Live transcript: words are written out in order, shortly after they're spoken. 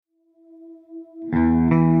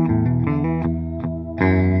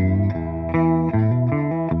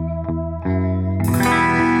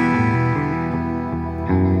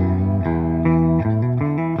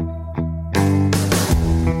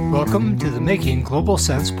Making Global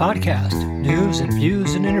Sense podcast. News and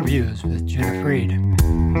views and interviews with Judah Fried.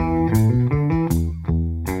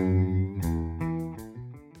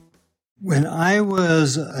 When I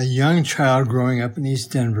was a young child growing up in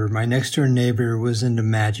East Denver, my next-door neighbor was into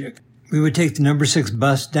magic. We would take the number 6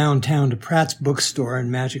 bus downtown to Pratt's Bookstore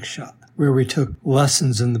and Magic Shop, where we took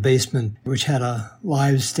lessons in the basement, which had a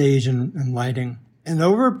live stage and lighting. And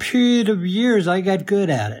over a period of years, I got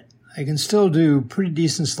good at it. I can still do pretty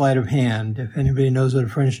decent sleight of hand. If anybody knows what a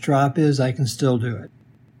French drop is, I can still do it.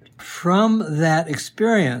 From that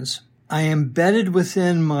experience, I embedded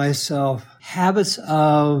within myself habits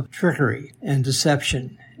of trickery and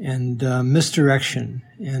deception and misdirection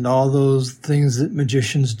and all those things that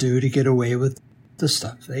magicians do to get away with the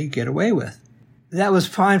stuff they get away with. That was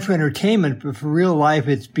fine for entertainment, but for real life,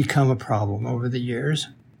 it's become a problem over the years.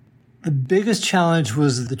 The biggest challenge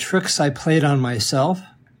was the tricks I played on myself.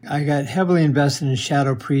 I got heavily invested in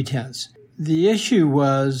shadow pretense. The issue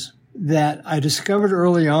was that I discovered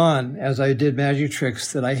early on, as I did magic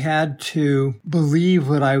tricks, that I had to believe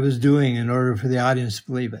what I was doing in order for the audience to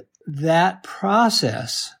believe it. That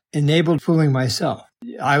process enabled fooling myself.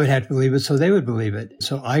 I would have to believe it so they would believe it.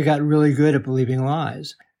 So I got really good at believing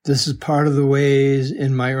lies. This is part of the ways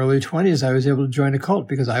in my early 20s I was able to join a cult,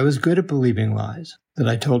 because I was good at believing lies that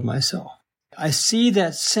I told myself. I see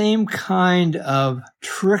that same kind of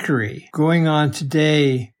trickery going on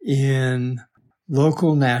today in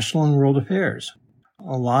local, national, and world affairs.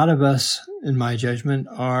 A lot of us, in my judgment,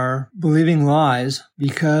 are believing lies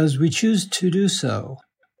because we choose to do so.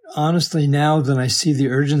 Honestly, now that I see the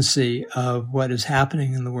urgency of what is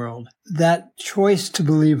happening in the world, that choice to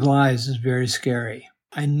believe lies is very scary.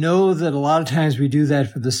 I know that a lot of times we do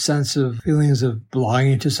that for the sense of feelings of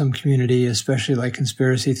belonging to some community, especially like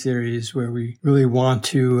conspiracy theories, where we really want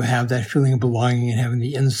to have that feeling of belonging and having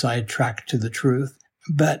the inside track to the truth.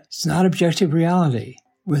 But it's not objective reality.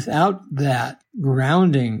 Without that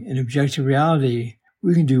grounding in objective reality,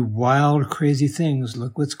 we can do wild, crazy things.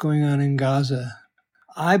 Look what's going on in Gaza.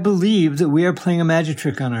 I believe that we are playing a magic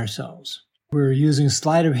trick on ourselves. We're using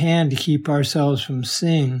sleight of hand to keep ourselves from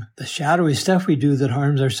seeing the shadowy stuff we do that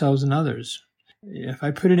harms ourselves and others. If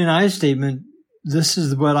I put it in I statement, this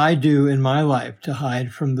is what I do in my life to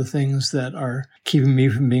hide from the things that are keeping me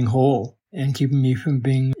from being whole and keeping me from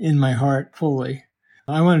being in my heart fully.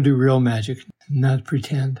 I want to do real magic, not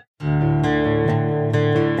pretend.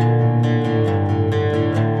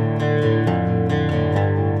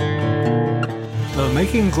 The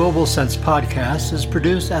Making Global Sense podcast is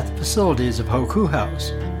produced at the facilities of Hoku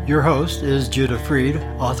House. Your host is Judah Fried,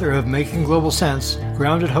 author of Making Global Sense,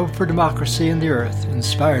 Grounded Hope for Democracy in the Earth,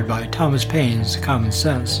 inspired by Thomas Paine's Common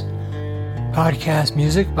Sense. Podcast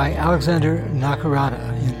music by Alexander Nakarada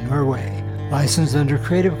in Norway, licensed under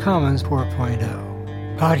Creative Commons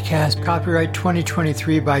 4.0. Podcast copyright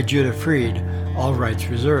 2023 by Judah Fried, all rights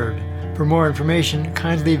reserved. For more information,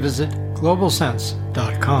 kindly visit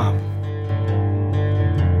globalsense.com.